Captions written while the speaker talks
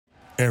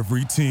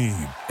Every team,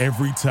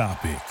 every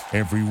topic,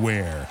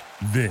 everywhere.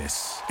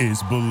 This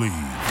is Believe.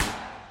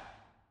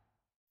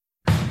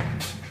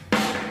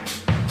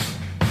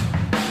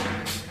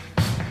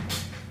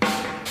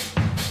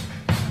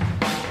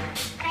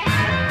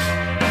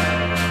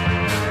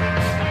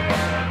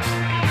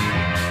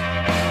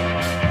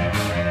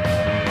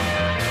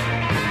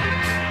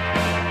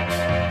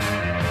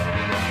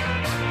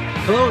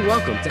 Hello and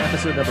welcome to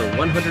episode number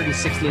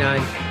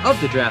 169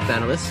 of The Draft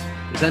Analysts,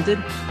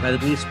 presented by the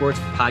Believe Sports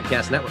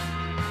Podcast Network.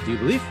 Do you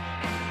believe?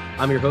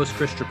 I'm your host,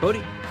 Chris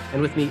Tripodi,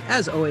 and with me,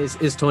 as always,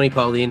 is Tony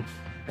Pauline.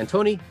 And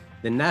Tony,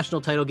 the national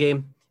title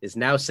game is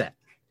now set.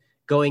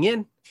 Going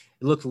in,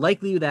 it looked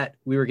likely that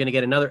we were going to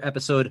get another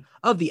episode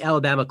of the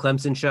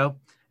Alabama-Clemson show,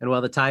 and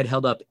while the Tide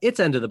held up its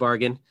end of the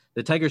bargain,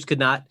 the Tigers could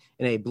not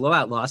in a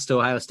blowout loss to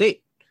Ohio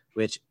State,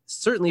 which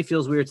certainly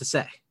feels weird to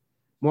say.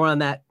 More on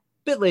that a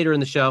bit later in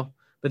the show,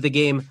 but the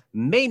game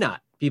may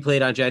not be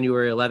played on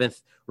January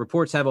 11th.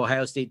 Reports have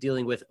Ohio State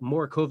dealing with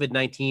more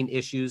COVID-19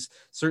 issues.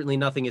 Certainly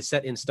nothing is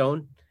set in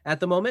stone at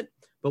the moment,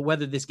 but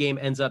whether this game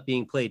ends up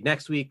being played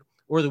next week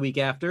or the week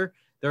after,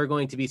 there are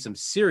going to be some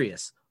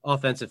serious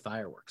offensive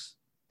fireworks.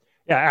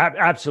 Yeah,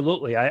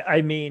 absolutely.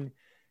 I mean,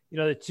 you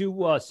know, the two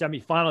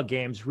semifinal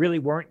games really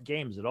weren't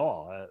games at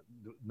all.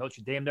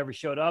 Notre Dame never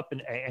showed up,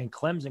 and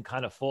Clemson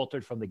kind of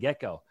faltered from the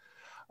get-go.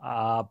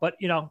 But,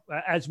 you know,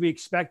 as we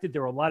expected,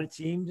 there were a lot of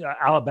teams.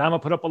 Alabama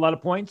put up a lot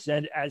of points,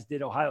 and as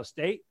did Ohio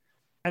State.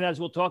 And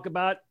as we'll talk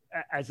about,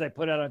 as I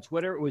put out on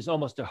Twitter, it was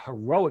almost a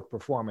heroic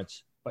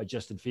performance by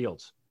Justin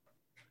Fields.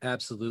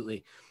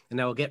 Absolutely. And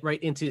now we'll get right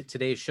into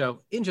today's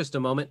show in just a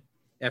moment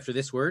after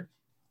this word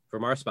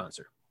from our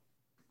sponsor.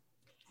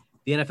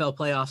 The NFL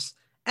playoffs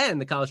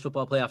and the college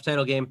football playoff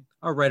title game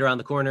are right around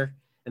the corner,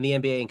 and the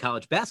NBA and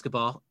college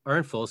basketball are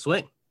in full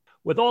swing.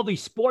 With all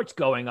these sports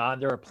going on,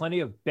 there are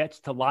plenty of bets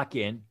to lock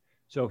in.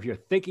 So if you're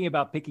thinking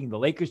about picking the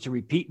Lakers to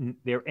repeat in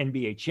their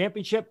NBA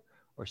championship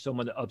or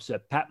someone to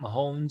upset Pat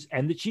Mahomes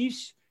and the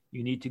Chiefs,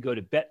 you need to go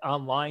to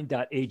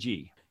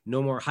betonline.ag.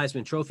 No more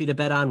Heisman Trophy to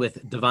bet on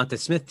with Devonta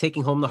Smith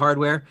taking home the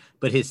hardware,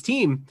 but his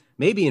team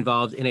may be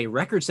involved in a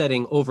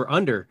record-setting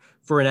over-under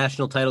for a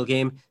national title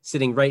game,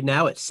 sitting right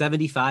now at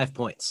 75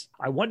 points.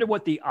 I wonder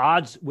what the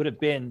odds would have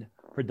been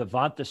for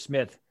Devonta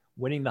Smith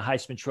winning the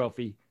Heisman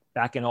Trophy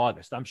back in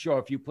August. I'm sure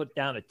if you put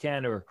down a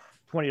 $10 or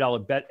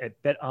 $20 bet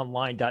at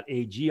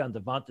betonline.ag on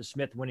Devonta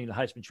Smith winning the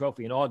Heisman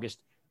Trophy in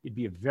August, you'd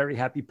be a very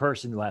happy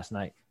person last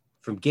night.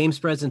 From game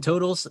spreads and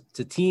totals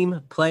to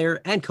team,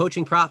 player, and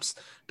coaching props,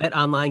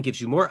 BetOnline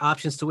gives you more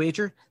options to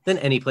wager than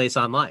any place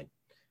online.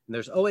 And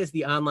there's always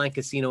the online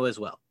casino as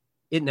well.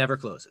 It never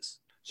closes.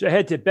 So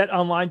head to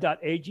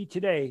betonline.ag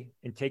today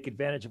and take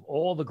advantage of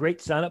all the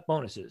great sign-up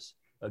bonuses.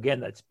 Again,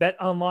 that's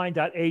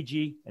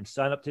betonline.ag and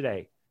sign up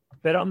today.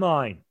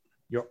 BetOnline,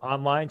 your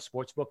online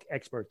sportsbook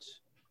experts.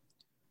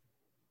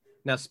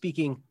 Now,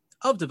 speaking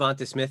of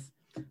Devonta Smith,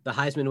 the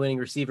Heisman-winning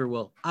receiver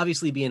will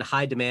obviously be in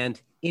high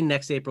demand in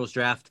next April's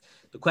draft.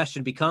 The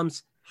question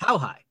becomes, how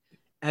high?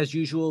 As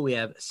usual, we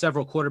have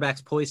several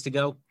quarterbacks poised to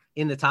go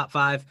in the top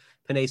 5.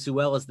 Penei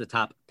Sewell is the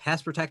top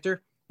pass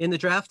protector in the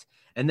draft.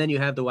 And then you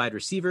have the wide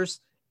receivers,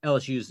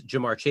 LSU's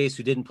Ja'Marr Chase,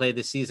 who didn't play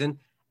this season,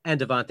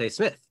 and Devonta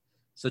Smith.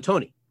 So,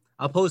 Tony,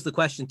 I'll pose the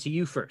question to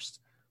you first.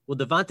 Will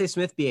Devonta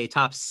Smith be a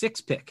top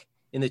 6 pick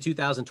in the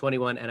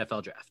 2021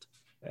 NFL draft?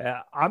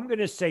 I'm going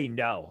to say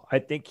no. I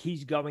think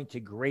he's going to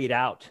grade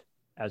out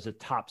as a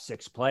top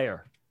 6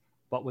 player,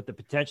 but with the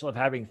potential of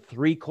having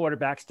 3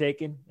 quarterbacks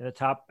taken in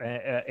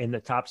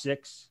the top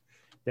 6.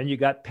 Then you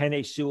got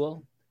Penei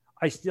Sewell.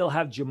 I still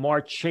have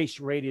Ja'Marr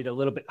Chase rated a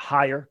little bit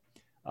higher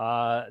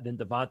than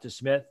Devonta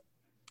Smith.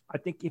 I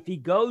think if he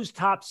goes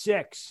top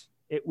 6,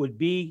 it would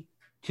be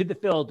to the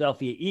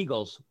Philadelphia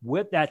Eagles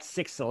with that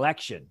 6th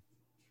selection.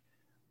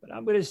 But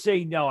I'm going to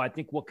say no. I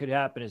think what could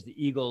happen is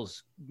the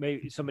Eagles,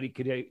 maybe somebody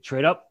could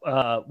trade up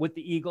with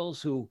the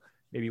Eagles who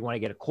maybe want to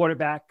get a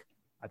quarterback.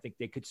 I think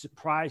they could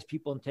surprise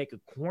people and take a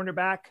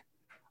cornerback.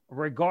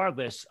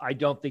 Regardless, I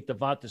don't think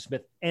Devonta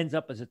Smith ends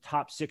up as a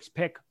top 6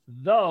 pick,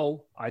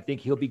 though I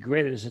think he'll be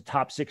graded as a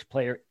top 6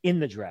 player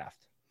in the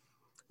draft.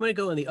 I'm going to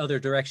go in the other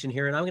direction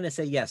here, and I'm going to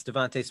say, yes,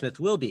 Devonta Smith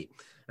will be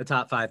a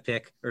top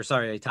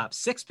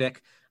 6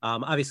 pick.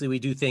 Obviously, we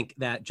do think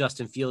that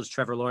Justin Fields,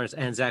 Trevor Lawrence,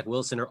 and Zach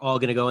Wilson are all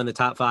going to go in the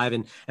top 5,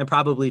 and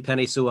probably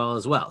Penei Sewell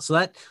as well. So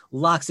that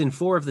locks in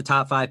 4 of the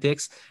top 5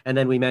 picks. And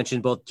then we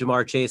mentioned both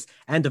Ja'Marr Chase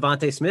and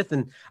Devonta Smith.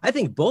 And I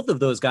think both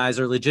of those guys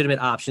are legitimate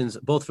options,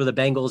 both for the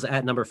Bengals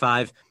at number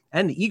 5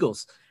 and the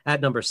Eagles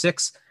at number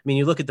 6. I mean,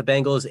 you look at the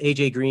Bengals,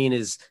 AJ Green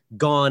is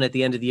gone at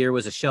the end of the year,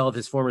 was a shell of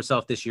his former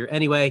self this year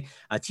anyway.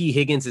 T.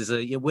 Higgins is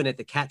a win at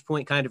the catch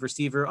point kind of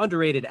receiver,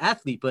 underrated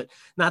athlete, but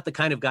not the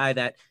kind of guy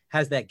that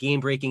has that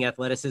game-breaking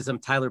athleticism.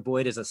 Tyler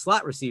Boyd is a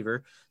slot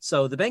receiver.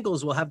 So the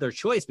Bengals will have their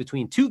choice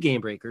between 2 game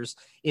breakers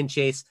in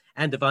Chase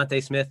and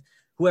Devonta Smith,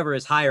 whoever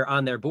is higher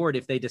on their board.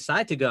 If they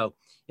decide to go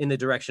in the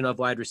direction of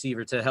wide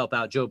receiver to help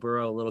out Joe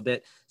Burrow a little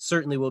bit,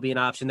 certainly will be an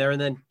option there.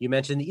 And then you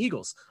mentioned the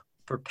Eagles.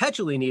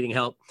 perpetually needing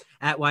help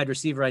at wide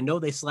receiver. I know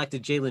they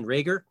selected Jalen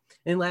Reagor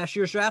in last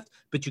year's draft,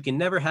 but you can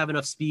never have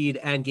enough speed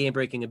and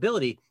game-breaking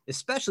ability,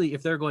 especially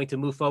if they're going to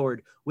move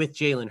forward with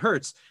Jalen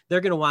Hurts. They're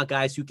going to want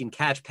guys who can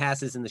catch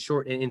passes in the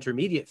short and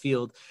intermediate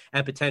field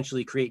and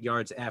potentially create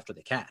yards after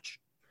the catch.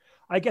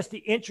 I guess the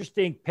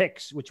interesting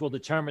picks, which will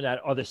determine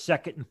that, are the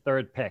second and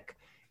third pick.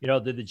 You know,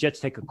 did the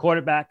Jets take a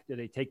quarterback? Did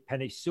they take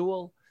Penei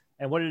Sewell?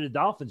 And what did the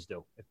Dolphins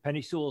do? If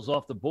Penei Sewell's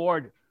off the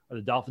board, are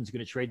the Dolphins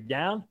going to trade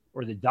down,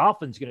 or are the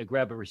Dolphins going to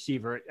grab a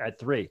receiver at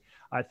 3?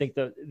 I think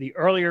the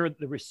earlier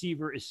the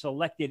receiver is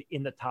selected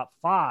in the top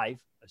 5,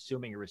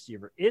 assuming a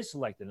receiver is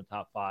selected in the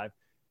top 5,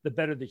 the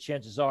better the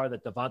chances are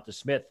that Devonta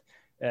Smith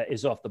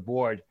is off the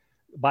board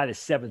by the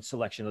 7th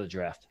selection of the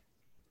draft.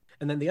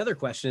 And then the other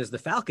question is the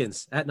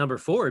Falcons at number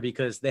 4,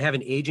 because they have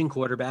an aging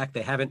quarterback.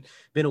 They haven't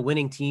been a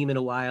winning team in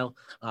a while.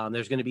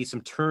 There's going to be some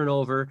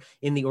turnover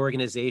in the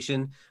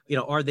organization. You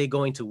know, are they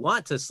going to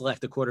want to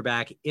select a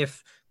quarterback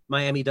if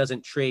Miami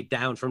doesn't trade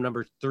down from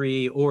number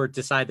 3 or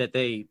decide that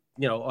they,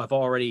 you know, have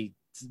already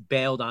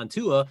bailed on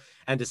Tua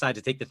and decide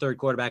to take the third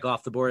quarterback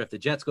off the board if the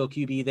Jets go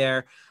QB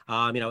there?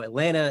 You know,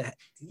 Atlanta,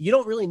 you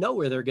don't really know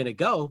where they're going to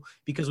go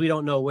because we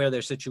don't know where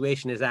their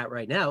situation is at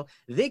right now.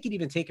 They could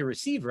even take a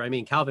receiver. I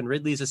mean, Calvin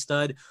Ridley's a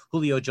stud.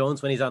 Julio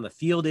Jones, when he's on the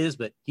field,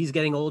 but he's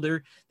getting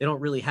older. They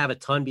don't really have a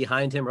ton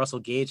behind him. Russell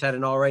Gage had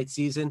an all right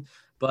season.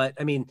 But,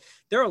 I mean,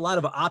 there are a lot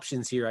of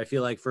options here, I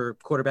feel like, for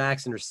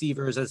quarterbacks and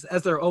receivers,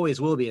 as there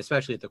always will be,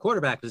 especially at the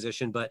quarterback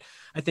position. But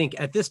I think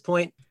at this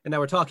point, and now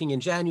we're talking in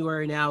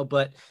January now,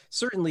 but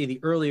certainly the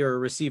earlier a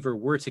receiver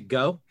were to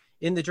go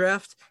in the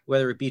draft,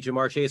 whether it be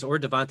Ja'Marr Chase or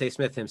Devonta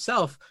Smith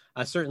himself,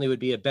 certainly would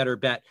be a better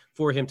bet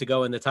for him to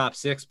go in the top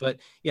 6. But,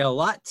 yeah, a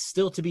lot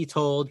still to be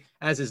told,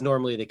 as is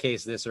normally the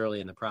case this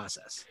early in the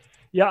process.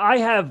 Yeah, I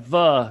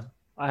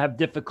have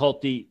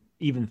difficulty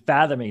even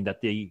fathoming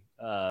that the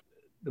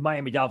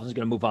Miami Dolphins are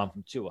going to move on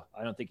from Tua.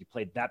 I don't think he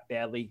played that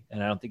badly,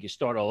 and I don't think you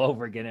start all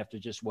over again after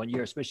just 1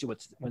 year, especially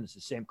when it's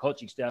the same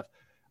coaching staff.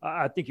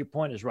 I think your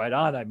point is right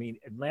on. I mean,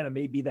 Atlanta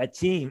may be that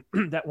team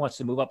that wants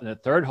to move up in the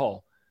third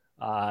hole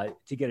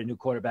to get a new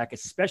quarterback,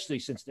 especially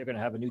since they're going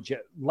to have have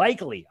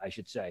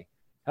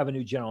a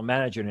new general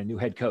manager and a new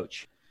head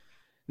coach.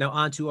 Now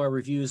on to our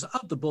reviews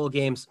of the bowl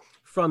games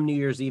from New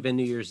Year's Eve and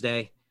New Year's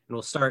Day, and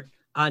we'll start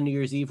on New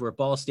Year's Eve, where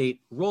Ball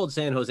State rolled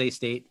San Jose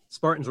State.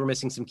 Spartans were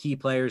missing some key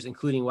players,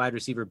 including wide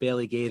receiver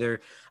Bailey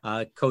Gaither.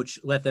 Coach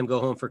let them go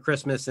home for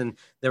Christmas, and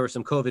there were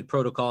some COVID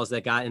protocols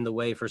that got in the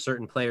way for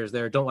certain players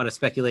there. Don't want to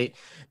speculate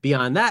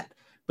beyond that,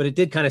 but it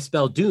did kind of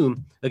spell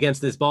doom against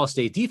this Ball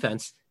State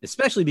defense,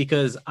 especially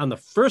because on the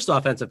first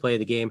offensive play of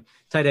the game,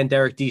 tight end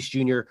Derek Deese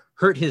Jr.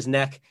 hurt his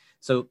neck.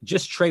 So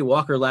just Trey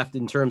Walker left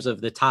in terms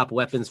of the top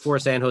weapons for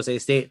San Jose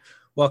State.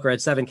 Walker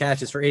had 7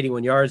 catches for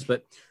 81 yards,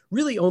 but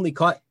really only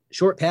caught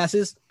short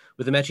passes,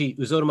 with Amechi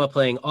Uzodinma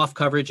playing off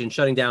coverage and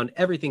shutting down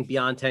everything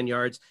beyond 10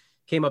 yards.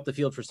 Came up the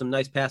field for some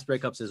nice pass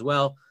breakups as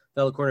well.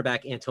 Fellow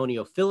cornerback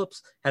Antonio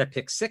Phillips had a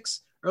pick 6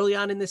 early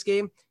on in this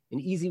game. An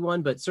easy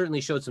one, but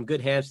certainly showed some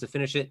good hands to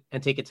finish it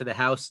and take it to the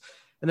house.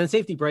 And then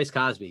safety Bryce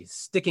Cosby,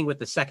 sticking with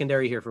the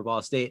secondary here for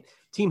Ball State.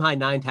 Team high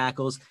 9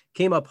 tackles,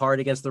 came up hard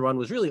against the run,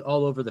 was really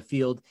all over the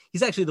field.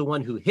 He's actually the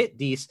one who hit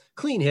Deese,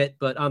 clean hit,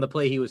 but on the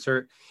play he was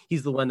hurt.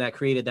 He's the one that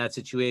created that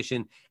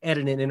situation.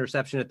 Added an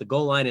interception at the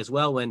goal line as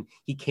well when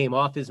he came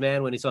off his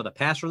man when he saw the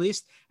pass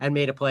released and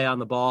made a play on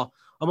the ball.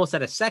 Almost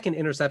had a second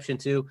interception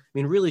too. I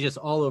mean, really just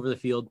all over the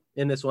field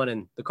in this one.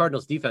 And the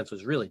Cardinals defense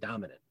was really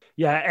dominant.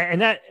 Yeah.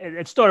 And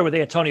it started with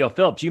Antonio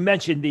Phillips. You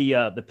mentioned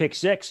the pick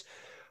 6.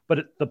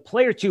 But the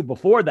play or two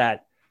before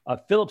that,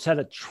 Phillips had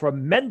a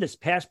tremendous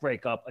pass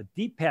breakup, a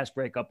deep pass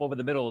breakup over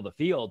the middle of the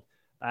field.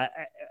 A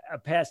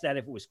pass that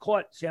if it was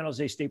caught, San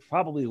Jose State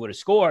probably would have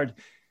scored.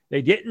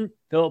 They didn't.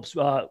 Phillips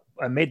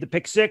made the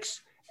pick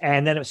 6.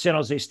 And then San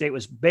Jose State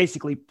was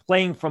basically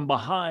playing from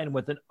behind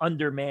with an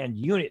undermanned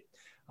unit.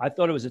 I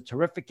thought it was a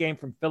terrific game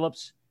from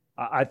Phillips.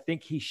 I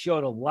think he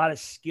showed a lot of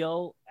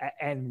skill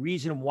and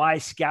reason why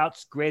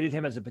scouts graded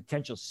him as a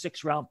potential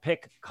 6th-round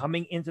pick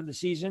coming into the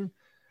season.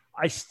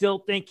 I still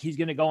think he's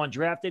going to go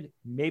undrafted.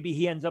 Maybe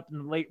he ends up in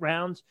the late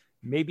rounds.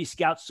 Maybe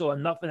scouts saw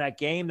enough in that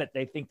game that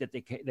they think that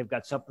they've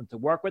got something to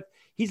work with.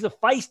 He's a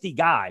feisty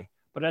guy,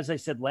 but as I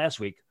said last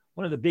week,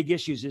 one of the big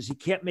issues is he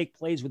can't make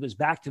plays with his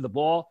back to the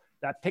ball.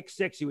 That pick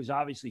 6, he was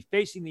obviously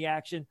facing the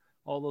action,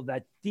 although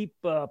that deep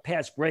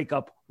pass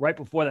breakup right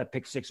before that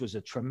pick 6 was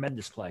a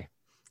tremendous play.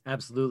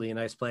 Absolutely a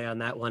nice play on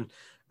that one.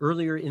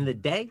 Earlier in the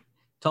day,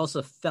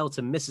 Tulsa fell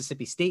to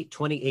Mississippi State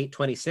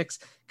 28-26,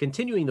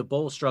 continuing the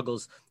bowl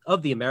struggles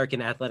of the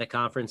American Athletic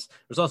Conference.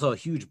 There's also a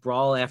huge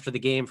brawl after the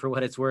game for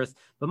what it's worth.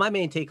 But my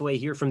main takeaway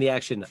here from the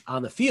action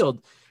on the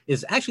field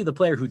is actually the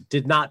player who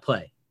did not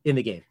play in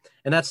the game.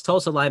 And that's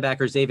Tulsa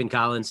linebacker Zaven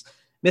Collins.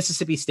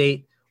 Mississippi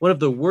State, one of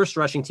the worst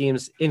rushing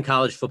teams in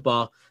college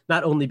football,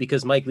 not only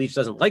because Mike Leach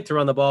doesn't like to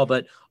run the ball,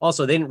 but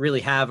also they didn't really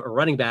have a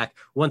running back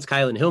once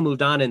Kylan Hill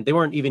moved on, and they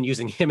weren't even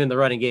using him in the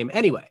running game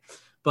anyway.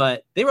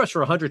 But they rushed for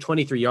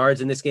 123 yards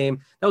in this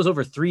game. That was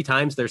over 3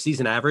 times their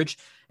season average.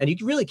 And you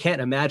really can't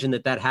imagine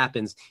that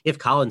happens if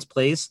Collins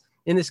plays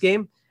in this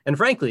game. And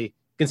frankly,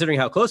 considering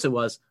how close it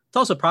was,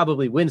 Tulsa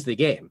probably wins the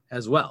game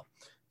as well.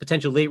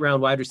 Potential late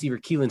round wide receiver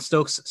Keelan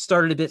Stokes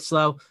started a bit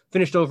slow,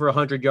 finished over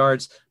 100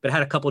 yards, but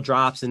had a couple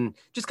drops and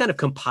just kind of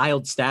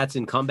compiled stats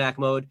in comeback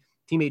mode.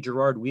 Teammate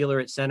Gerard Wheeler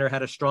at center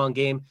had a strong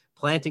game,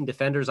 planting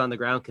defenders on the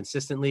ground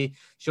consistently,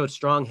 showed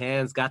strong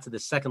hands, got to the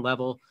second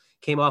level,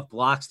 came off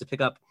blocks to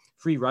pick up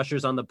free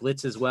rushers on the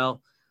blitz as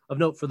well. Of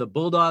note for the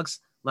Bulldogs,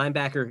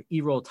 linebacker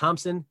Errol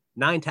Thompson,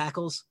 9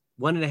 tackles,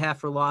 1.5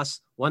 for loss,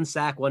 1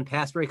 sack, 1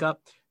 pass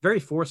breakup. Very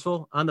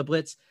forceful on the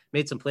blitz,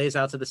 made some plays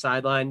out to the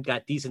sideline,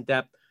 got decent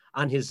depth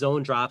on his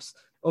zone drops.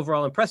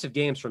 Overall, impressive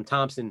games from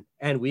Thompson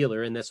and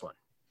Wheeler in this one.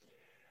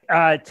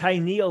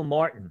 Tyneil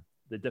Martin,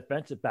 the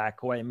defensive back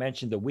who I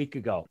mentioned a week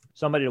ago,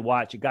 somebody to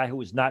watch, a guy who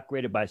was not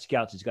graded by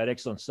scouts. He's got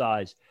excellent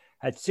size,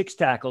 had 6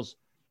 tackles.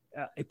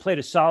 He played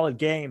a solid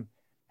game.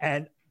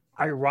 And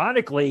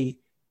ironically,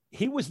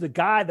 he was the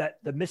guy that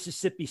the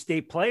Mississippi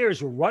State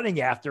players were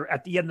running after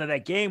at the end of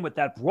that game with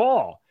that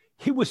brawl.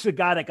 He was the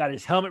guy that got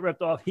his helmet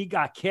ripped off. He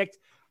got kicked.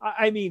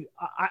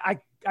 I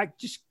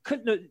just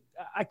couldn't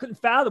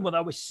fathom what I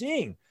was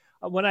seeing.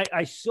 When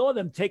I saw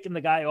them taking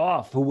the guy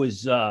off who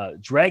was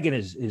dragging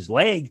his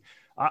leg,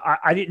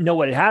 I didn't know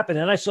what had happened.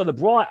 And I saw the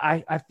brawl.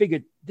 I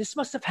figured this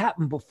must have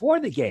happened before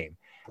the game.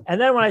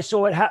 And then when I saw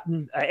what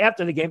happened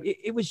after the game,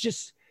 it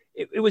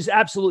was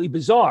absolutely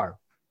bizarre.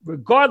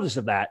 Regardless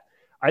of that,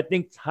 I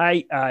think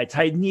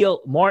Tyneil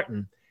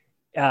Martin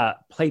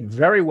played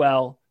very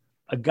well.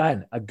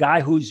 Again, a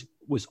guy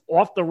was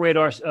off the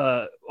radar,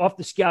 off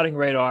the scouting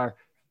radar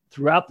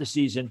throughout the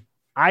season.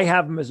 I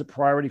have him as a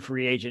priority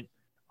free agent.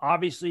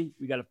 Obviously,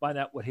 we got to find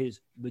out what his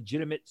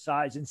legitimate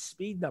size and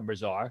speed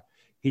numbers are.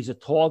 He's a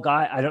tall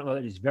guy. I don't know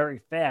that he's very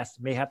fast.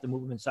 May have to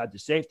move him inside the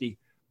safety,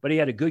 but he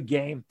had a good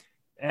game.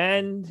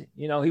 And,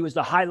 he was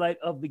the highlight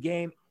of the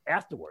game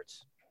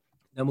afterwards.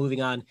 Now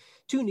moving on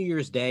to New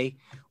Year's Day,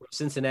 where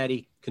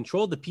Cincinnati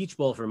controlled the Peach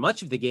Bowl for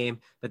much of the game,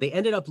 but they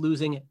ended up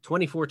losing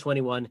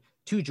 24-21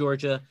 to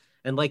Georgia.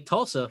 And like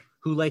Tulsa,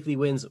 who likely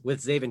wins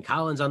with Zaven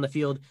Collins on the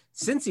field,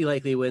 Cincy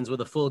likely wins with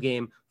a full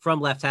game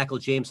from left tackle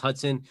James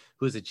Hudson,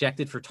 who was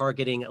ejected for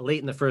targeting late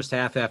in the first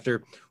half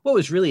after what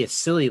was really a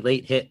silly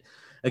late hit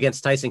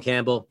against Tyson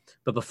Campbell.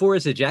 But before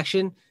his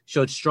ejection,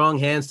 showed strong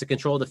hands to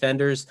control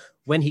defenders.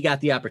 When he got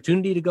the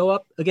opportunity to go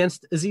up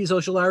against Azeez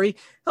Ojulari,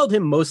 held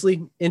him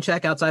mostly in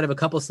check outside of a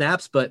couple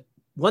snaps. But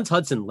once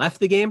Hudson left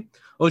the game,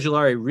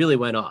 Ojulari really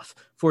went off,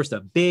 forced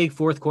a big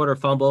fourth quarter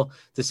fumble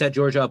to set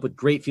Georgia up with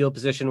great field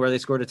position where they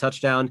scored a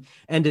touchdown,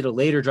 ended a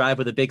later drive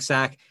with a big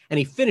sack, and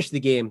he finished the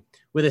game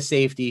with a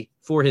safety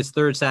for his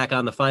 3rd sack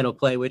on the final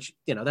play, which,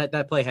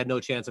 that play had no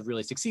chance of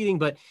really succeeding,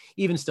 but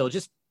even still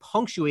just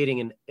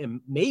punctuating an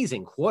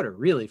amazing quarter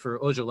really for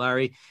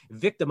Ojulari,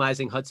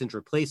 victimizing Hudson's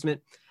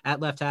replacement at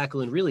left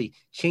tackle and really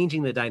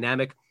changing the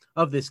dynamic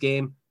of this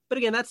game. But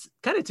again, that's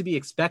kind of to be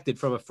expected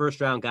from a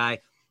first round guy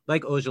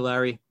like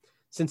Ojulari.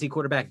 Cincy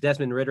quarterback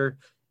Desmond Ridder,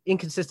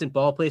 inconsistent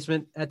ball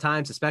placement at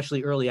times,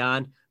 especially early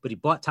on, but he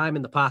bought time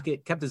in the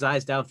pocket, kept his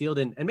eyes downfield,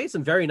 and made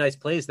some very nice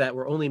plays that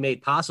were only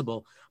made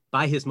possible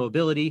by his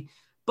mobility.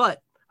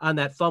 But on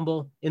that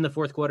fumble in the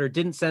fourth quarter,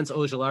 didn't sense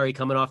Ojulari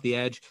coming off the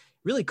edge,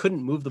 really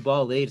couldn't move the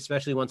ball late,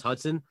 especially once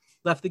Hudson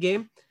left the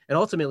game. And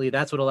ultimately,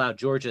 that's what allowed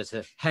Georgia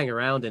to hang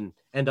around and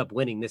end up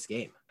winning this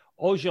game.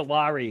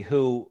 Ojulari,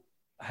 who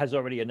has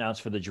already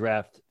announced for the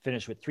draft,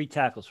 finished with 3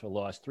 tackles for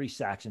loss, 3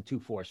 sacks, and 2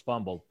 forced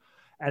fumbles.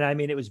 And I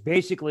mean, it was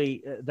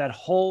basically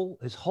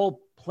his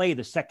whole play,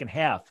 the second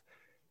half,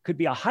 could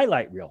be a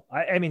highlight reel.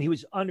 I mean, he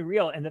was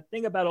unreal. And the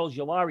thing about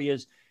Ojulari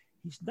is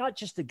he's not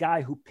just a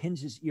guy who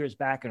pins his ears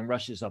back and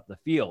rushes up the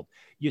field.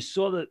 You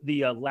saw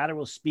the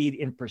lateral speed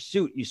in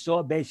pursuit. You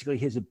saw basically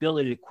his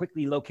ability to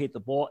quickly locate the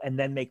ball and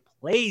then make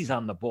plays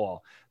on the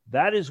ball.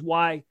 That is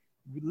why,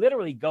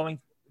 literally going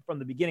from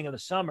the beginning of the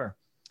summer,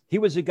 he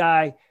was a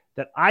guy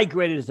that I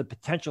graded as a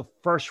potential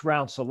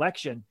first-round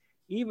selection,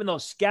 even though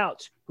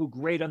scouts who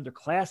grade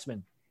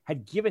underclassmen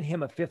had given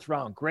him a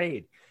 5th-round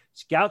grade.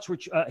 Scouts were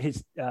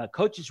his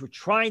coaches were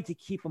trying to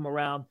keep him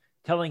around,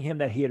 telling him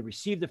that he had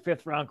received a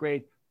 5th-round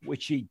grade,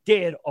 which he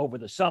did over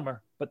the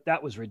summer, but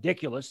that was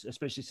ridiculous,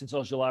 especially since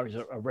Ojulari is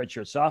a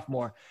redshirt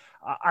sophomore.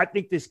 I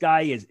think this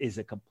guy is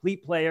a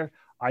complete player.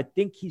 I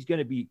think he's going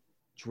to be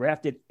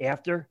drafted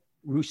after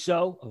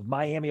Rousseau of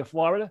Miami of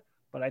Florida,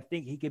 but I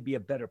think he could be a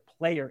better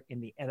player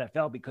in the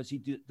NFL because he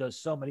does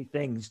so many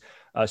things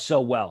so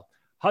well.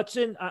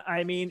 Hudson,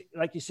 I mean,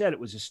 like you said, it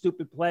was a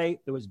stupid play.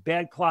 There was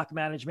bad clock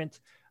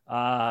management.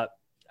 I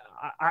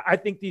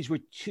think these were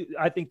two.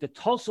 I think the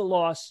Tulsa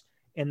loss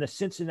and the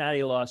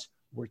Cincinnati loss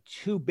were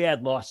 2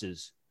 bad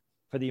losses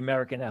for the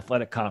American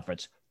Athletic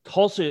Conference.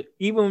 Tulsa,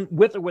 even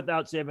with or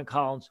without Zaven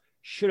Collins,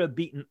 should have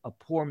beaten a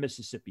poor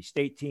Mississippi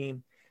State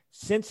team.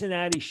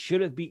 Cincinnati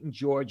should have beaten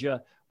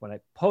Georgia. When I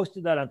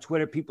posted that on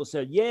Twitter, people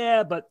said,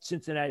 yeah, but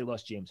Cincinnati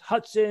lost James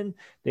Hudson.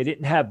 They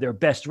didn't have their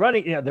best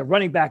their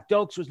running back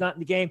Dokes was not in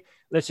the game.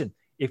 Listen,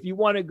 if you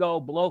want to go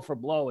blow for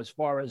blow as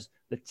far as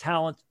the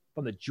talent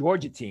from the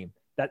Georgia team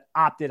that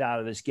opted out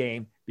of this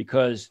game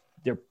because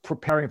they're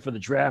preparing for the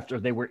draft or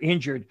they were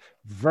injured,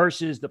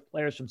 versus the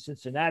players from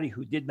Cincinnati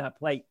who did not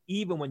play,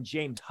 even when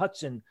James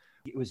Hudson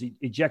was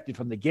ejected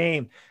from the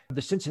game.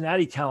 The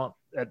Cincinnati talent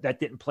that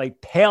didn't play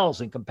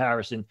pales in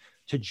comparison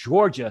to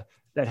Georgia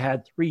that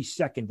had 3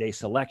 second-day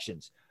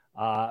selections.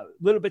 A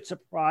little bit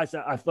surprised.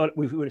 I thought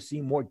we would have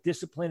seen more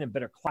discipline and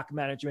better clock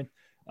management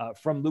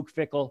from Luke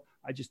Fickell.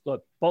 I just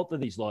thought both of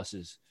these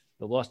losses,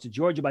 the loss to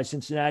Georgia by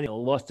Cincinnati and the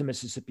loss to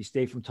Mississippi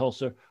State from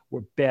Tulsa,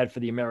 were bad for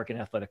the American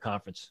Athletic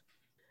Conference.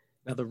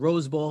 Now, the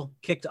Rose Bowl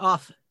kicked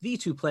off the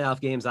 2 playoff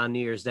games on New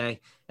Year's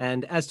Day.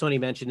 And as Tony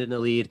mentioned in the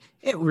lead,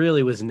 it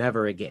really was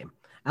never a game.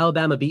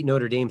 Alabama beat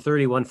Notre Dame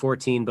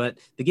 31-14, but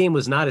the game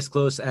was not as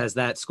close as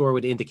that score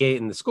would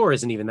indicate, and the score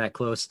isn't even that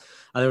close.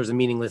 There was a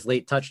meaningless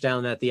late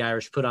touchdown that the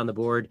Irish put on the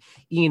board.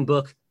 Ian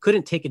Book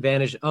couldn't take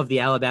advantage of the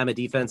Alabama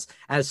defense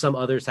as some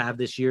others have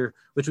this year,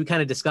 which we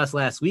kind of discussed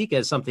last week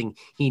as something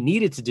he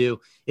needed to do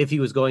if he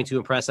was going to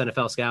impress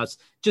NFL scouts.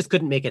 Just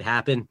couldn't make it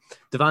happen.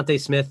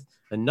 DeVonta Smith,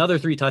 another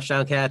 3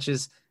 touchdown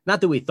catches. Not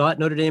that we thought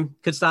Notre Dame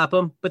could stop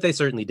him, but they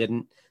certainly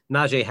didn't.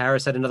 Najee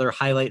Harris had another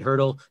highlight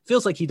hurdle.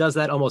 Feels like he does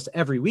that almost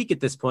every week at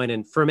this point.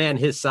 And for a man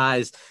his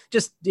size,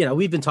 just,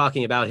 we've been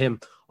talking about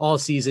him all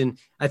season.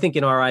 I think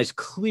in our eyes,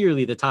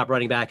 clearly the top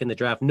running back in the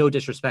draft. No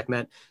disrespect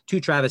meant to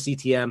Travis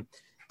Etienne.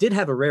 Did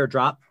have a rare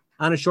drop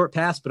on a short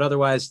pass, but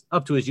otherwise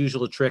up to his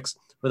usual tricks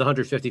with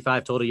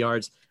 155 total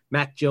yards.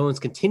 Mac Jones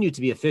continued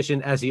to be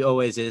efficient as he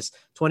always is.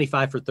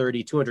 25 for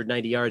 30,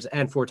 290 yards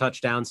and 4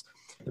 touchdowns.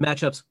 The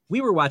matchups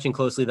we were watching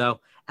closely, though,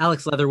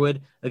 Alex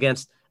Leatherwood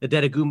against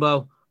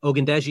Adetokunbo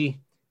Ogundeji.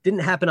 Didn't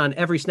happen on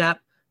every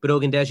snap, but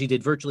Ogundeji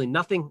did virtually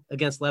nothing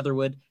against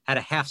Leatherwood, had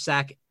a half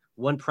sack,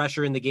 1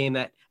 pressure in the game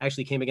that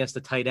actually came against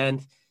a tight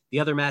end. The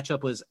other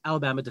matchup was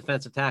Alabama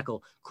defensive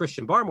tackle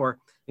Christian Barmore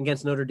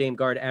against Notre Dame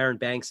guard Aaron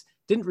Banks.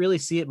 Didn't really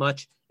see it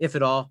much, if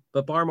at all,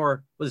 but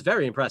Barmore was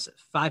very impressive.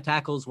 5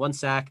 tackles, 1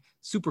 sack,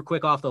 super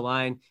quick off the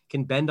line,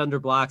 can bend under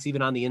blocks,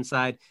 even on the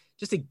inside.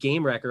 Just a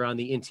game wrecker on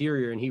the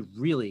interior, and he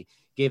really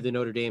gave the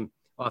Notre Dame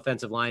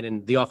offensive line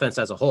and the offense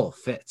as a whole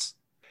fits.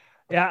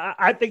 Yeah,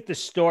 I think the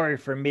story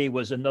for me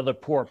was another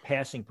poor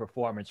passing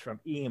performance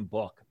from Ian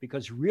Book,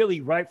 because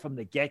really right from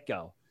the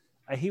get-go,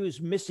 he was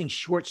missing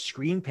short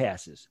screen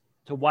passes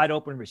to wide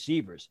open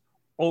receivers,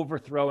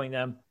 overthrowing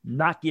them,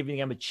 not giving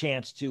them a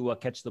chance to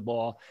catch the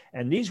ball.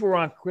 And these were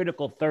on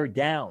critical 3rd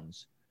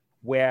downs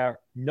where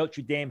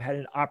Notre Dame had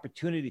an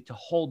opportunity to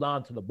hold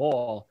on to the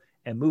ball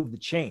and move the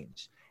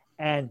chains.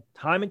 And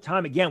time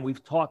again,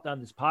 we've talked on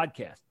this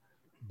podcast,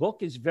 Book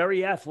is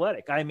very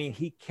athletic. I mean,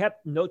 he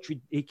kept Notre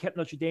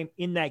Dame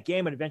in that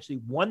game and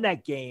eventually won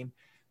that game,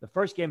 the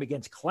first game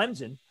against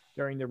Clemson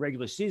during the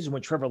regular season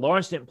when Trevor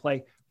Lawrence didn't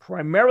play,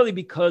 primarily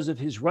because of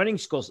his running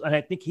skills. And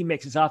I think he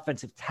makes his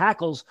offensive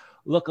tackles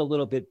look a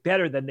little bit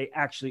better than they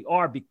actually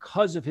are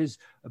because of his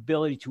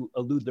ability to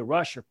elude the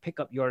rush or pick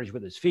up yardage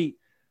with his feet.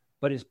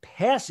 But his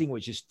passing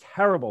was just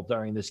terrible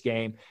during this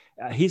game.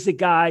 He's a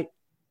guy,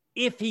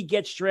 if he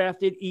gets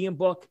drafted, Ian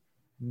Book,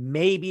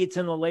 maybe it's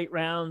in the late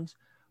rounds.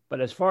 But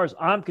as far as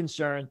I'm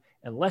concerned,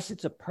 unless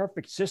it's a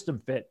perfect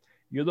system fit,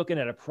 you're looking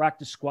at a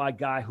practice squad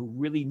guy who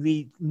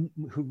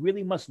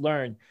really must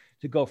learn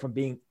to go from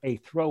being a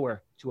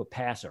thrower to a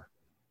passer.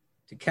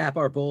 To cap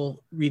our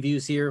bowl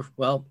reviews here,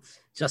 well,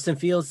 Justin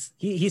Fields,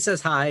 he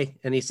says hi,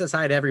 and he says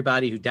hi to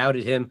everybody who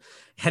doubted him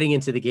heading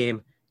into the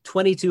game.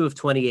 22 of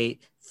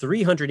 28,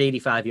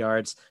 385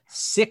 yards,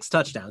 6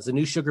 touchdowns, a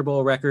new Sugar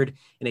Bowl record,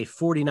 and a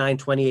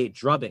 49-28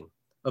 drubbing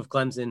of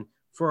Clemson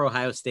for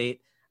Ohio State.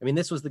 I mean,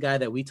 this was the guy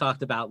that we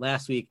talked about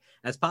last week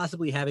as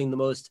possibly having the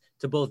most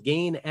to both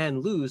gain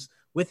and lose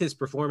with his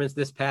performance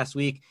this past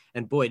week.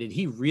 And boy, did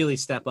he really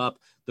step up.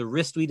 The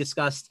wrist we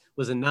discussed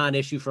was a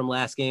non-issue from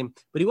last game,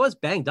 but he was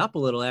banged up a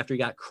little after he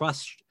got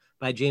crushed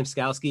by James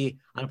Skalski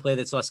on a play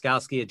that saw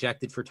Skalski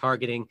ejected for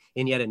targeting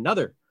in yet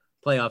another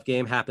playoff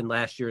game. Happened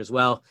last year as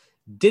well.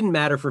 Didn't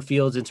matter for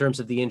Fields in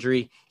terms of the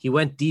injury. He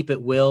went deep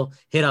at will,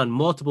 hit on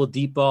multiple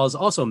deep balls,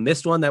 also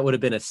missed one that would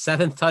have been a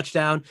 7th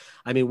touchdown.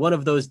 I mean, one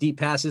of those deep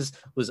passes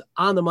was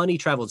on the money,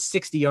 traveled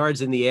 60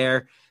 yards in the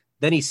air.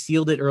 Then he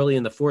sealed it early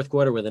in the 4th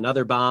quarter with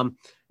another bomb.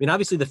 I mean,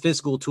 obviously the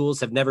physical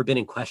tools have never been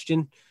in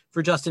question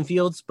for Justin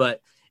Fields,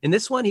 but in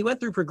this one, he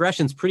went through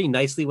progressions pretty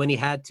nicely when he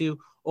had to.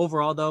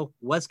 Overall, though,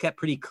 was kept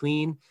pretty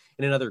clean,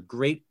 and another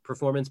great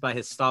performance by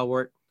his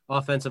stalwart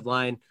offensive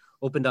line.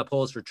 Opened up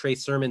holes for Trey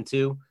Sermon,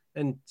 too.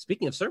 And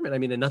speaking of Sermon, I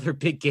mean, another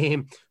big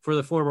game for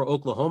the former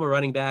Oklahoma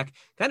running back,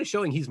 kind of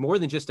showing he's more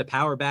than just a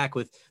power back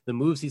with the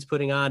moves he's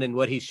putting on and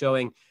what he's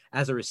showing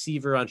as a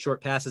receiver on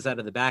short passes out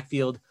of the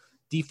backfield.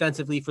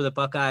 Defensively for the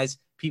Buckeyes,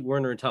 Pete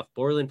Werner and Tuff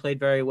Borland played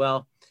very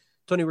well.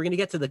 Tony, we're going to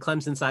get to the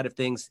Clemson side of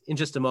things in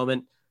just a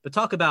moment, but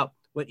talk about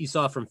what you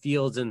saw from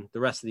Fields and the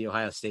rest of the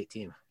Ohio State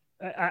team.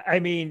 I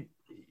mean,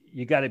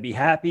 you got to be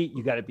happy.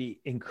 You got to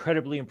be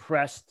incredibly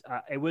impressed.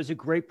 It was a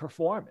great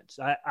performance.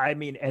 I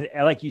mean, and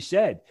like you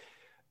said,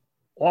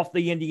 off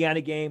the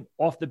Indiana game,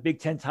 off the Big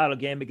Ten title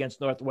game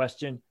against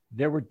Northwestern,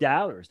 there were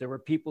doubters. There were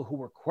people who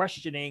were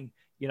questioning,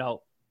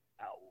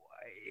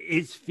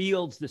 is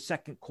Fields the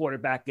second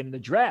quarterback in the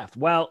draft?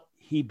 Well,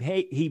 he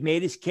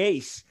made his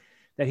case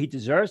that he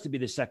deserves to be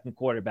the second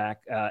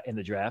quarterback in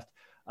the draft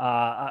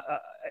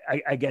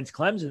against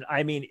Clemson.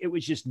 I mean, it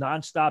was just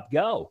nonstop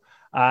go.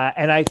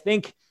 And I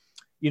think,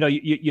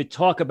 you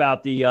talk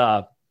about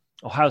the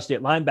Ohio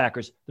State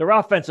linebackers. Their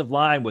offensive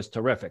line was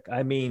terrific.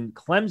 I mean,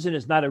 Clemson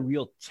is not a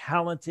real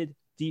talented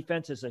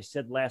defense. As I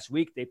said last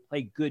week, they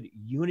play good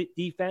unit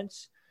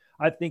defense.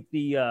 I think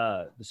the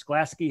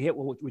Sklasky hit,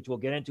 which we'll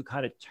get into,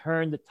 kind of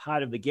turned the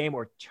tide of the game,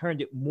 or turned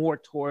it more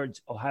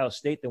towards Ohio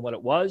State than what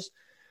it was.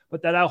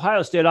 But that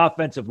Ohio State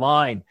offensive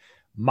line,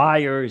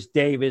 Myers,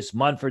 Davis,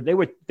 Munford,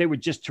 they were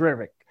just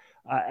terrific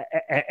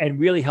and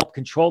really helped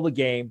control the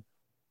game,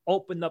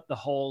 opened up the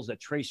holes that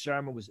Trey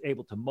Sermon was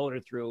able to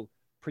motor through,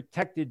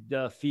 protected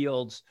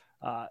Fields.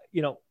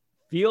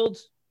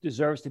 Fields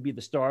deserves to be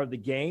the star of the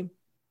game.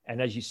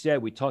 And as you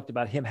said, we talked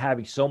about him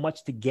having so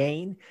much to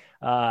gain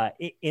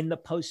in the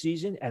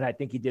postseason, and I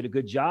think he did a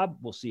good job.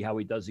 We'll see how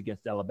he does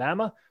against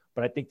Alabama,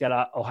 but I think that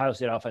Ohio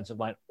State offensive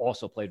line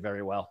also played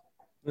very well.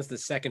 This is the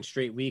second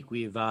straight week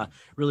we've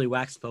really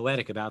waxed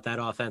poetic about that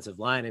offensive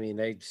line. I mean,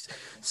 they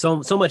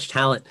so much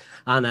talent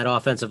on that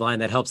offensive line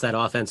that helps that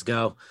offense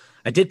go.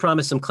 I did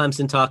promise some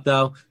Clemson talk,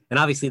 though, and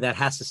obviously that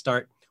has to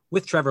start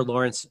with Trevor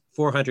Lawrence,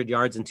 400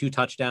 yards and 2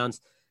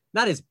 touchdowns.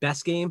 Not his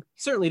best game.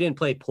 He certainly didn't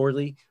play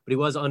poorly, but he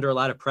was under a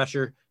lot of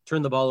pressure,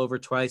 turned the ball over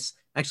twice,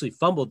 actually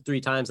fumbled 3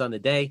 times on the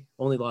day,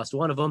 only lost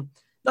 1 of them.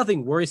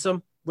 Nothing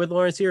worrisome with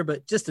Lawrence here,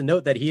 but just to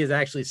note that he is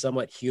actually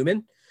somewhat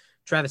human.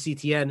 Travis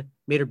Etienne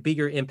made a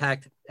bigger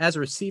impact as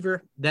a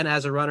receiver than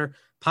as a runner,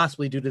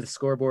 possibly due to the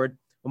scoreboard.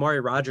 Amari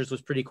Rodgers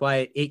was pretty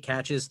quiet, 8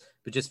 catches,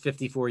 but just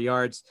 54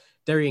 yards.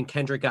 Derion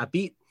Kendrick got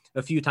beat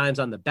a few times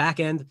on the back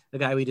end. The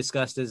guy we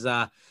discussed is,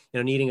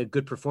 needing a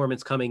good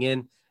performance coming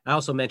in. I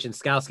also mentioned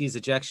Skalski's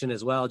ejection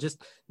as well.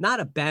 Just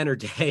not a banner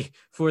day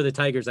for the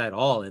Tigers at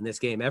all in this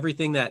game.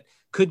 Everything that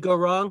could go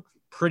wrong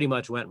pretty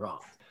much went wrong.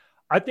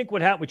 I think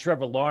what happened with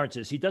Trevor Lawrence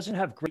is he doesn't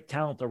have great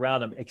talent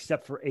around him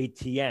except for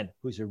Etienne,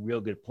 who's a real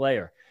good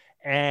player.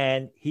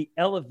 And he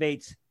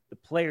elevates the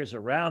players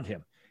around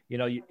him.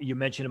 You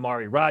mentioned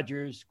Amari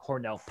Rodgers,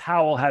 Cornell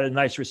Powell had a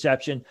nice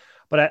reception.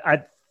 But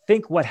I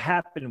think what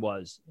happened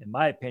was, in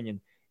my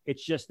opinion,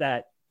 it's just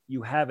that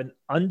you have an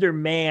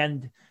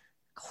undermanned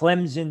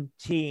Clemson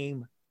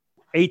team,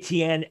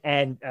 Etienne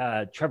and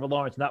Trevor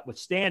Lawrence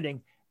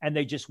notwithstanding, and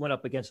they just went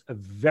up against a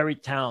very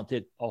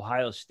talented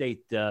Ohio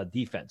State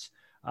defense.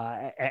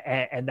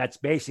 And that's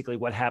basically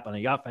what happened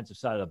on the offensive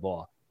side of the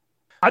ball.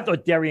 I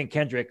thought Derion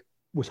Kendrick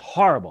was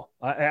horrible.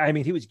 I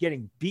mean, he was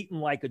getting beaten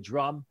like a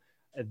drum.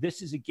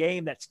 This is a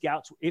game that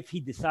scouts, if he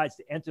decides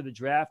to enter the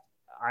draft,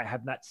 I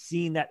have not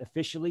seen that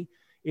officially.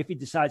 If he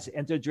decides to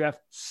enter the draft,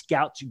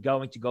 scouts are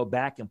going to go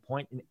back and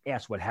point and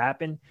ask what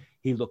happened.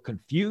 He looked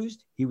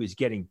confused. He was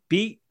getting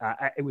beat.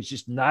 It was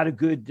just not a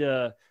good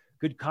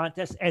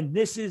contest. And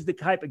this is the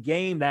type of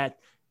game that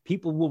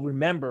people will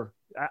remember.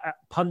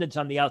 Pundits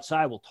on the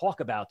outside will talk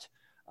about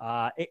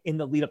in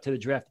the lead up to the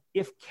draft.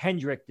 If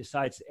Kendrick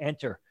decides to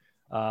enter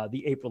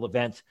the April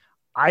event,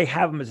 I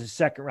have him as a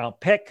 2nd round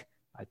pick.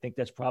 I think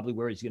that's probably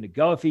where he's going to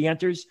go if he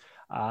enters.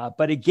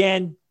 But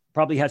again,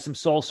 probably has some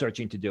soul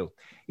searching to do.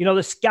 The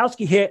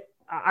Skalski hit,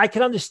 I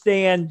can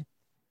understand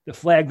the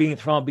flag being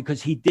thrown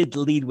because he did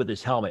lead with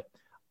his helmet.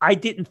 I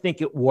didn't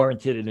think it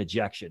warranted an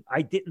ejection.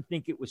 I didn't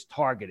think it was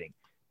targeting.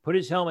 Put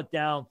his helmet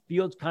down.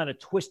 Fields kind of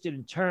twisted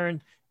and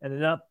turned and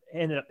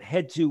ended up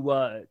head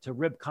to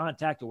rib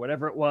contact or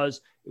whatever it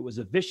was. It was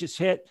a vicious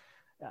hit.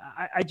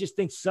 I just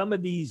think some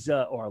of these,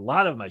 or a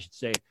lot of them, I should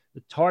say,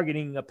 the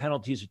targeting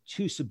penalties are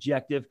too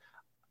subjective.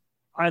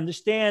 I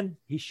understand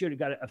he should have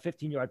got a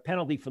 15-yard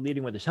penalty for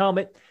leading with his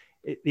helmet.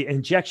 The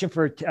injection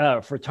for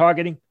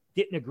targeting,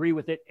 didn't agree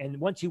with it. And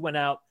once he went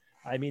out,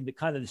 I mean,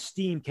 the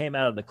steam came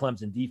out of the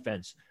Clemson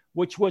defense,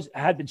 which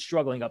had been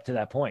struggling up to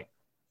that point.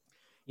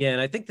 Yeah,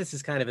 and I think this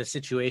is kind of a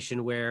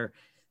situation where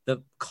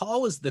the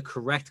call was the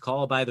correct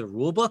call by the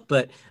rule book,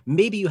 but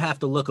maybe you have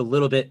to look a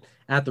little bit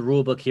at the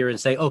rule book here and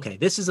say, okay,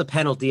 this is a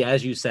penalty.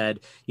 As you said,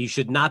 you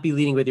should not be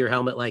leading with your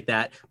helmet like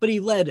that, but he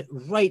led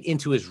right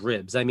into his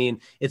ribs. I mean,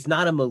 it's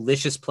not a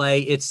malicious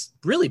play. It's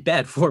really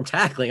bad form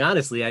tackling.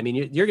 Honestly. I mean,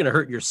 you're going to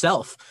hurt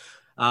yourself,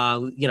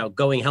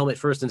 going helmet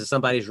first into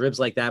somebody's ribs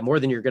like that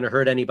more than you're going to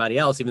hurt anybody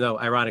else, even though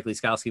ironically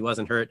Skalski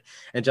wasn't hurt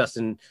and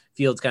Justin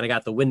Fields kind of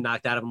got the wind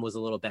knocked out of him, was a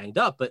little banged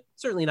up, but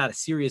certainly not a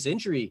serious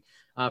injury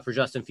for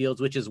Justin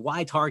Fields, which is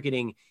why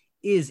targeting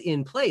is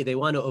in play. They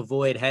want to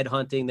avoid head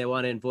hunting. They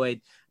want to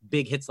avoid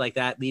big hits like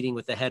that, leading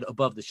with the head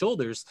above the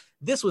shoulders.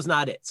 This was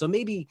not it. So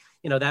maybe,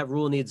 that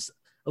rule needs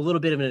a little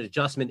bit of an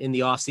adjustment in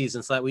the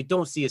offseason so that we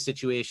don't see a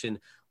situation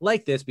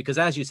like this, because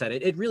as you said,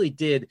 it really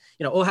did,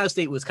 Ohio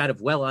State was kind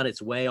of well on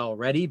its way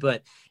already,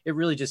 but it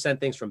really just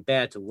sent things from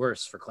bad to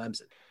worse for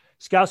Clemson.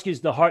 Skalski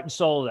is the heart and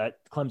soul of that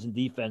Clemson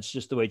defense,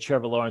 just the way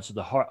Trevor Lawrence is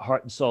the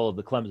heart and soul of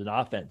the Clemson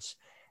offense.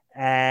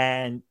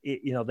 And,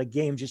 the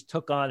game just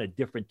took on a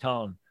different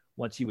tone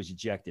once he was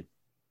ejected.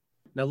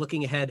 Now,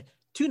 looking ahead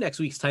to next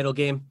week's title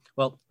game,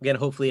 well, again,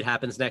 hopefully it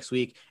happens next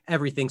week.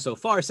 Everything so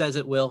far says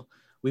it will.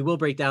 We will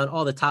break down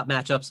all the top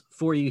matchups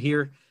for you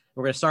here.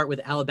 We're going to start with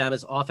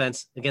Alabama's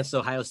offense against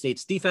Ohio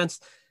State's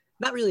defense.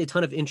 Not really a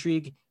ton of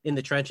intrigue in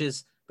the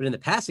trenches, but in the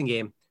passing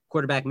game,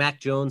 quarterback Mac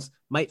Jones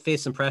might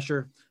face some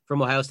pressure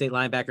from Ohio State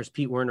linebackers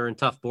Pete Werner and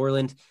Tuff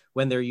Borland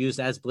when they're used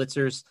as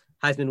blitzers.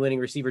 Heisman-winning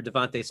receiver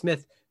Devontae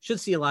Smith should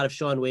see a lot of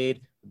Shaun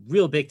Wade.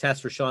 Real big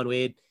test for Shaun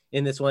Wade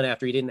in this one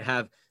after he didn't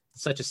have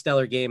such a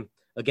stellar game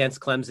against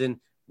Clemson.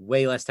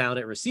 Way less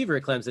talented receiver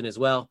at Clemson as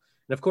well.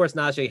 And of course,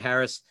 Najee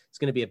Harris is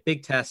going to be a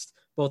big test,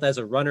 both as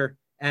a runner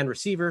and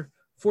receiver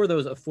for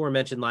those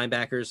aforementioned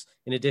linebackers,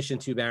 in addition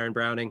to Baron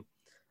Browning.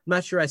 I'm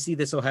not sure I see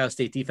this Ohio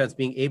State defense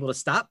being able to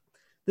stop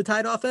the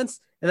Tide offense,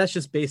 and that's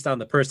just based on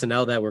the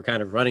personnel that we're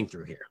kind of running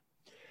through here.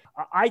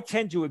 I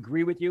tend to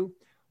agree with you,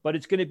 but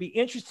it's going to be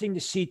interesting to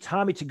see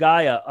Tommy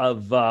Togiai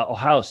of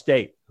Ohio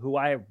State, who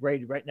I have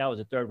rated right now as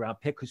a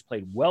third-round pick, who's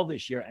played well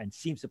this year and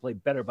seems to play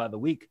better by the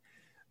week,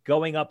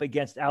 going up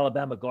against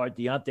Alabama guard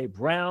Deonte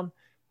Brown,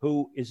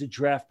 who is a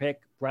draft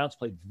pick. Brown's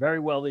played very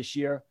well this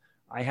year.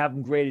 I have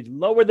him graded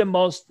lower than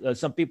most.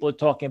 Some people are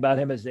talking about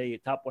him as a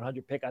top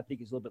 100 pick. I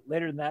think he's a little bit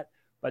later than that.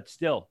 But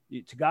still,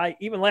 Togiai,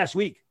 even last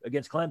week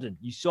against Clemson,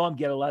 you saw him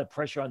get a lot of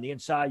pressure on the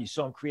inside. You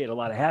saw him create a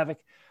lot of havoc.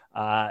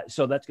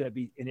 So that's going to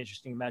be an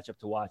interesting matchup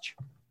to watch.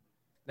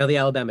 Now, the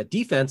Alabama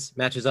defense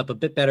matches up a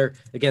bit better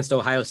against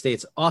Ohio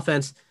State's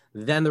offense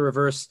than the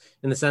reverse,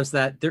 in the sense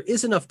that there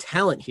is enough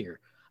talent here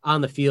on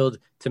the field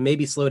to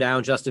maybe slow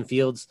down Justin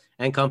Fields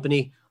and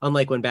company,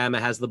 unlike when Bama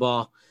has the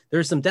ball.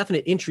 There's some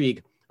definite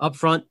intrigue up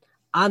front.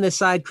 On this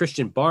side,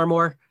 Christian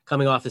Barmore,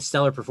 coming off his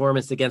stellar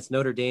performance against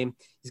Notre Dame,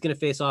 he's going to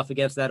face off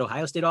against that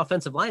Ohio State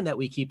offensive line that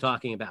we keep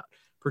talking about,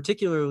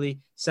 particularly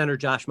center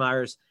Josh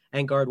Myers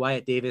and guard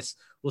Wyatt Davis.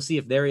 We'll see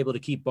if they're able to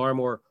keep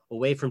Barmore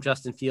away from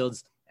Justin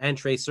Fields and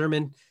Trey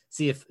Sermon,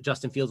 see if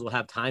Justin Fields will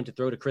have time to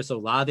throw to Chris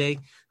Olave,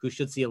 who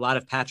should see a lot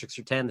of Patrick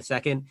Surtain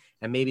II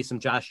and maybe some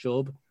Josh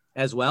Jobe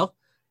as well.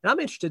 And I'm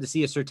interested to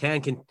see if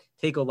Surtain can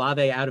take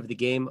Olave out of the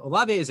game.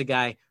 Olave is a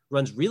guy,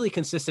 runs really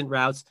consistent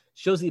routes,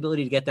 shows the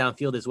ability to get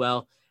downfield as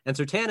well. And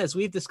Surtain, as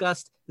we've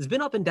discussed, has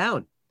been up and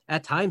down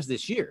at times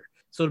this year.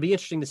 So it'll be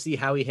interesting to see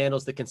how he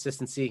handles the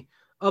consistency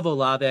of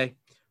Olave.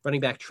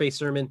 Running back Trey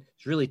Sermon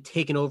has really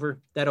taken over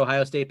that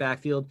Ohio State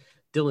backfield.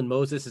 Dylan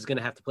Moses is going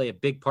to have to play a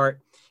big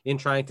part in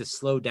trying to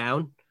slow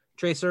down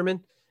Trey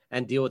Sermon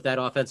and deal with that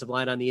offensive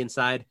line on the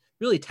inside.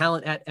 Really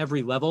talent at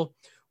every level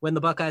when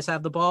the Buckeyes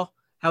have the ball.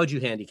 How would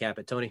you handicap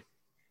it, Tony?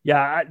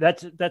 Yeah,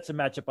 that's a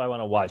matchup I want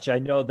to watch. I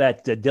know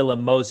that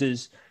Dylan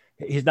Moses,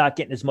 he's not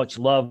getting as much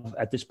love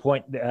at this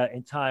point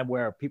in time,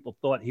 where people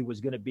thought he was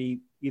going to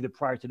be either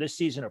prior to this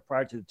season or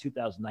prior to the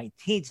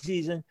 2019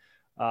 season,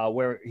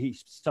 where he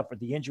suffered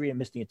the injury and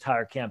missed the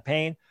entire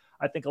campaign.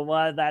 I think a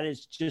lot of that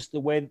is just the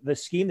way the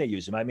scheme they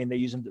use him. I mean, they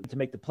use him to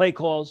make the play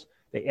calls.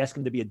 They ask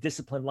him to be a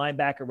disciplined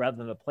linebacker rather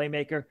than a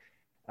playmaker.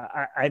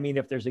 I mean,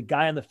 if there's a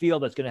guy on the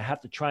field that's going to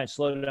have to try and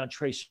slow down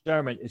Trey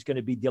Sermon, it's going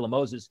to be Dylan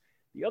Moses.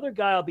 The other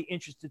guy I'll be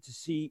interested to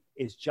see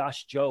is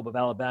Josh Jobe of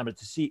Alabama,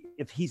 to see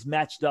if he's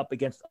matched up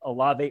against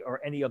Olave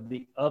or any of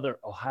the other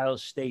Ohio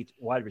State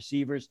wide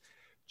receivers.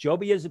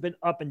 Jobe has been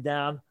up and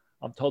down.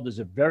 I'm told there's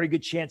a very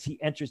good chance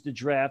he enters the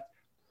draft.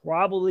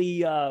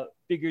 Probably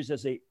figures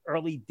as a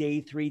early day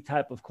 3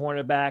 type of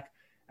cornerback.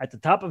 At the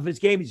top of his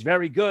game, he's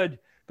very good,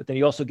 but then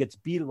he also gets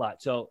beat a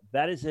lot. So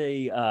that is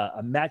a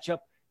matchup.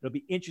 It'll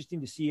be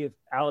interesting to see if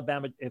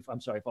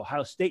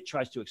Ohio State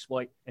tries to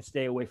exploit and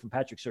stay away from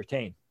Patrick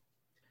Surtain.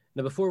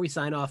 Now, before we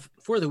sign off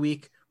for the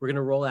week, we're going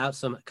to roll out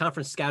some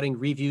conference scouting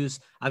reviews.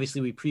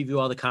 Obviously, we preview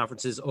all the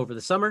conferences over the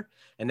summer,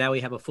 and now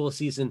we have a full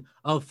season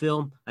of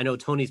film. I know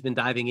Tony's been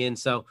diving in,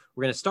 so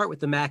we're going to start with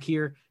the MAC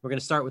here. We're going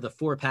to start with a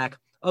 4-pack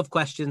of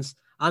questions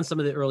on some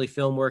of the early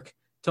film work.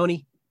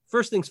 Tony,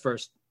 first things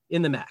first,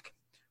 in the MAC,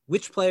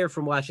 which player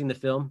from watching the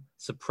film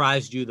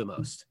surprised you the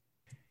most?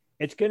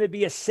 It's going to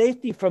be a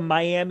safety from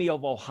Miami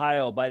of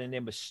Ohio by the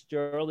name of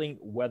Sterling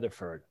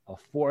Weatherford, a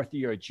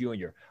 4th-year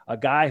junior, a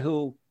guy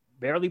who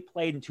barely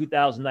played in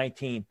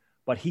 2019,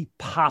 but he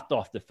popped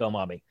off the film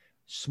on me.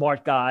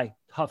 Smart guy,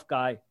 tough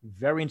guy,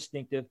 very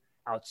instinctive,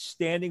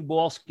 outstanding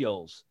ball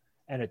skills,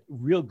 and a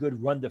real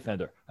good run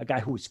defender. A guy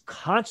who was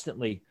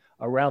constantly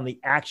around the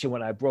action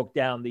when I broke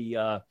down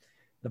the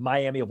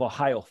Miami of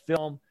Ohio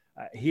film.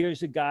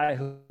 Here's a guy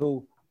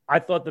who I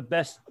thought the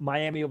best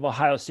Miami of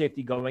Ohio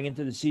safety going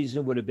into the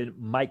season would have been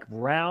Mike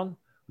Brown,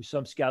 who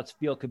some scouts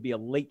feel could be a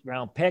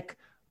late-round pick,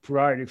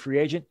 priority free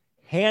agent.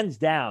 Hands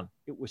down,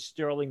 it was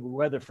Sterling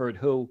Weatherford,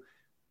 who,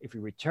 if he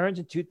returns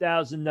in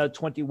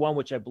 2021,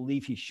 which I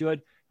believe he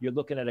should, you're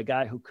looking at a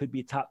guy who could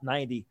be a top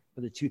 90 for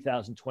the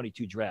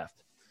 2022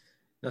 draft.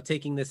 Now,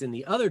 taking this in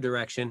the other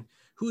direction,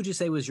 who would you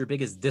say was your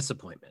biggest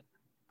disappointment?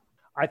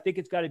 I think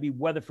it's got to be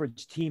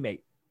Weatherford's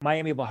teammate,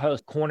 Miami of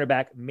Ohio's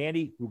cornerback,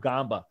 Manny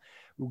Rugamba.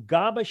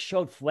 Rugamba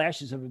showed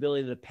flashes of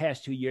ability the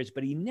past 2 years,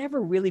 but he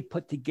never really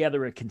put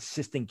together a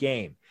consistent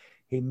game.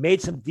 He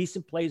made some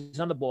decent plays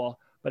on the ball,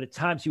 but at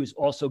times he was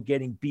also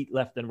getting beat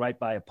left and right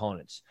by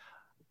opponents.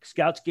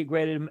 Scouts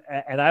graded him,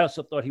 and I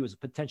also thought he was a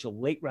potential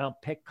late-round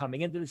pick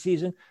coming into the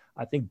season.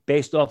 I think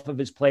based off of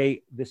his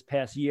play this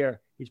past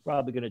year, he's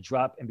probably going to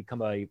drop and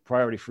become a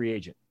priority free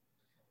agent.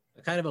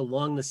 Kind of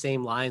along the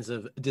same lines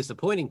of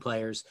disappointing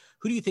players,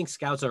 who do you think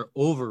scouts are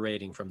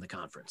overrating from the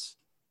conference?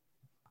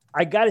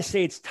 I got to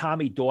say it's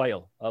Tommy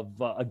Doyle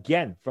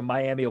again, from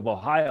Miami of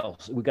Ohio.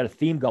 So we got a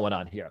theme going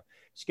on here.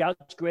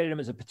 Scouts graded him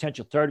as a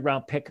potential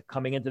third-round pick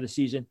coming into the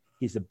season.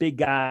 He's a big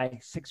guy,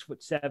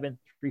 6'7",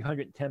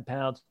 310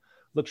 pounds,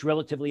 looks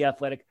relatively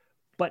athletic,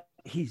 but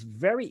he's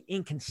very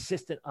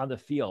inconsistent on the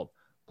field.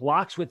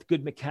 Blocks with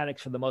good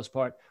mechanics for the most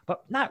part,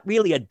 but not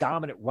really a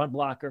dominant run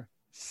blocker.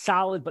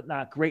 Solid, but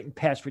not great in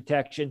pass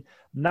protection.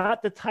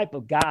 Not the type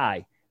of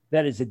guy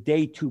that is a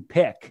day 2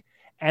 pick.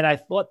 And I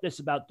thought this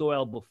about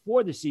Doyle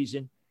before the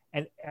season.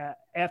 And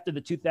after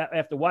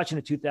watching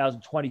the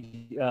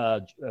 2020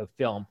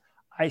 film,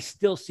 I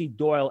still see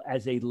Doyle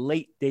as a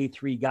late day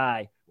 3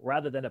 guy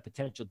rather than a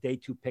potential day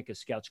 2 pick as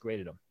scouts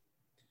graded him.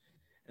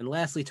 And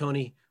lastly,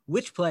 Tony,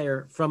 which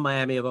player from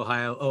Miami of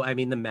Ohio,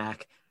 the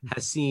MAC,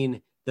 has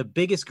seen the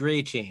biggest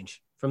grade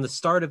change from the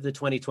start of the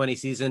 2020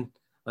 season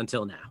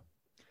until now?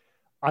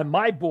 On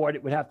my board,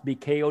 it would have to be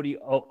Coyote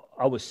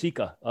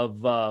Awosika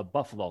of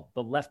Buffalo,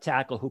 the left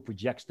tackle who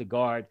projects the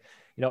guard.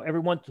 You know,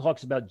 everyone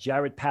talks about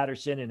Jared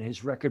Patterson and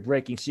his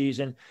record-breaking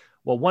season.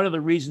 Well, one of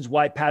the reasons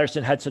why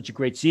Patterson had such a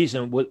great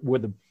season were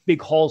the big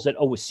holes that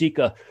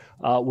Awosika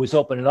was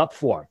opening up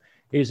for him.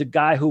 He's a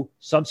guy who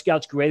some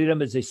scouts graded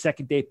him as a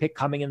second-day pick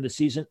coming into the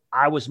season.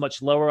 I was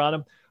much lower on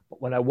him.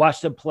 But when I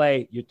watched him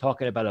play, you're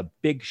talking about a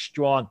big,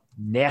 strong,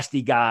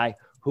 nasty guy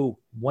who,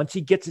 once he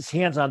gets his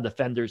hands on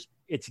defenders,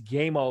 it's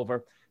game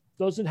over.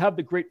 Doesn't have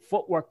the great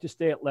footwork to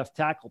stay at left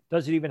tackle.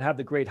 Doesn't even have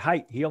the great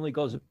height. He only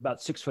goes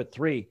about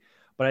 6'3",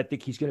 but I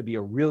think he's going to be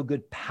a real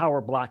good power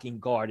blocking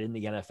guard in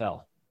the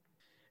NFL.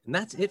 And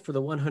that's it for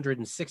the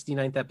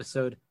 169th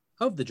episode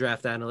of The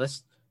Draft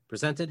Analyst,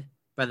 presented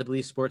by the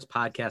Believe Sports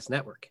Podcast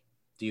Network.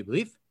 Do you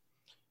believe?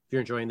 If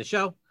you're enjoying the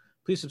show,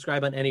 please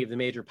subscribe on any of the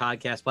major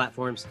podcast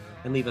platforms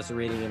and leave us a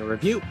rating and a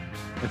review.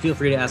 And feel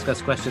free to ask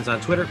us questions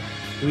on Twitter,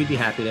 and we'd be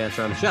happy to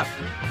answer on the show.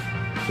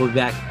 We'll be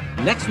back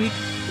next week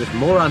with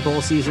more on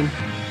bowl season.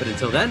 But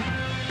until then,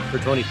 for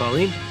Tony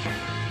Pauline,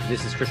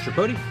 this is Chris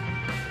Tripodi.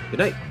 Good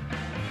night.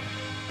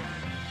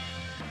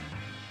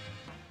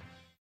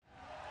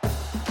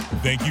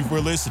 Thank you for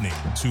listening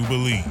to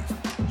Believe.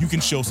 You can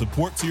show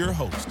support to your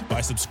host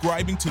by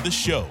subscribing to the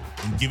show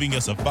and giving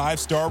us a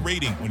 5-star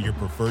rating on your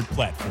preferred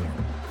platform.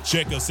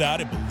 Check us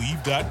out at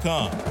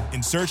Believe.com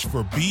and search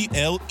for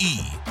BLEAV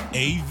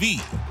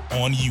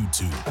on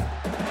YouTube.